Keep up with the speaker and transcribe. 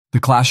The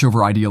clash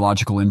over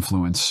ideological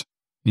influence,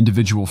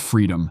 individual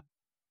freedom,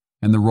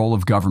 and the role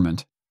of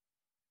government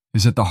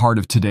is at the heart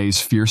of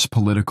today's fierce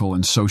political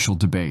and social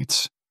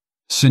debates.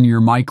 Senior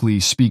Mike Lee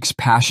speaks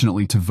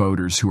passionately to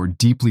voters who are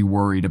deeply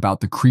worried about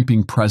the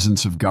creeping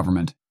presence of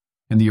government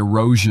and the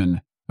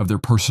erosion of their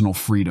personal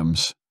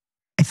freedoms.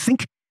 I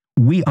think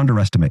we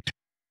underestimate,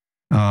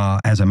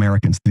 as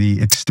Americans,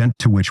 the extent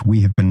to which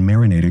we have been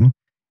marinating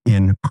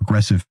in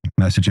progressive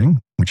messaging,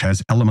 which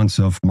has elements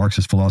of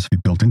Marxist philosophy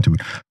built into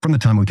it, from the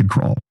time we could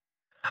crawl.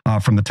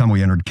 From the time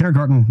we entered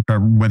kindergarten,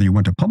 whether you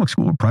went to public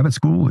school, private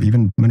school,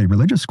 even many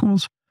religious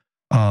schools,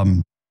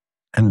 and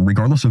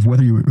regardless of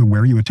where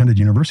you attended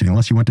university,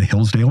 unless you went to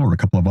Hillsdale or a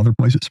couple of other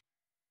places,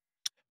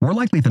 more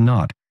likely than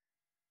not,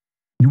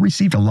 you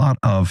received a lot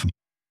of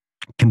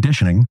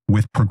conditioning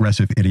with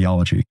progressive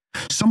ideology.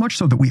 So much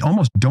so that we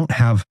almost don't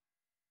have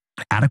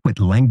adequate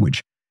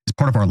language as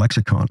part of our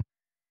lexicon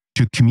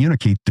to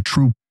communicate the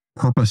true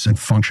purpose and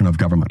function of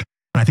government.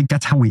 And I think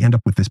that's how we end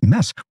up with this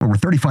mess where we're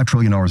 $35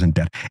 trillion in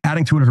debt,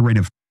 adding to it at a rate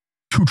of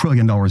 $2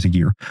 trillion a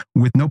year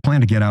with no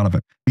plan to get out of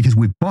it, because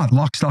we've bought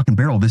lock, stock, and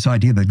barrel this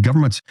idea that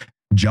government's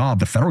job,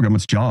 the federal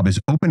government's job, is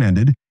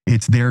open-ended.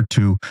 It's there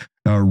to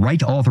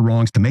right all the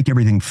wrongs, to make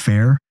everything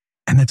fair.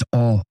 And that's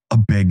all a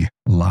big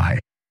lie.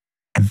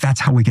 And that's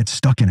how we get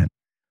stuck in it.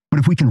 But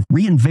if we can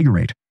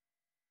reinvigorate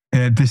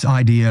this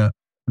idea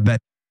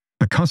that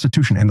the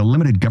Constitution and the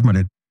limited government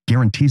it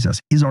guarantees us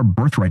is our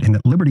birthright, and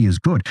that liberty is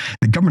good,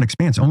 that government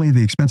expands only at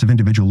the expense of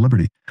individual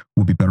liberty,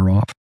 we'll be better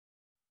off.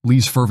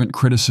 Lee's fervent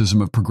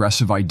criticism of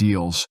progressive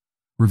ideals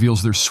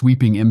reveals their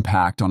sweeping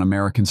impact on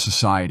American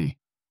society.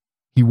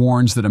 He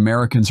warns that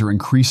Americans are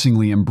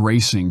increasingly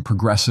embracing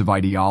progressive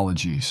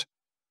ideologies,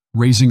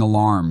 raising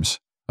alarms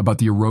about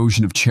the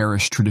erosion of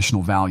cherished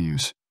traditional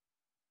values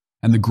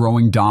and the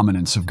growing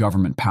dominance of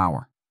government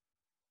power.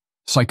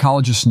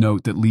 Psychologists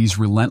note that Lee's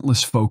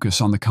relentless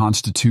focus on the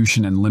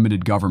Constitution and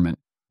limited government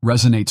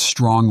resonates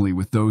strongly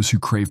with those who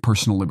crave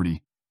personal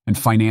liberty and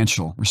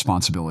financial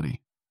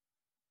responsibility.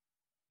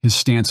 His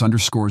stance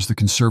underscores the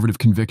conservative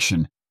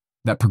conviction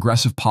that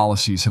progressive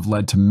policies have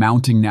led to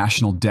mounting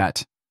national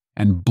debt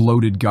and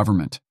bloated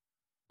government,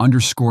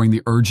 underscoring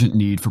the urgent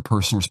need for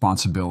personal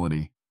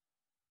responsibility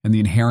and the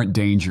inherent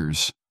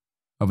dangers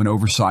of an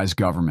oversized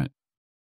government.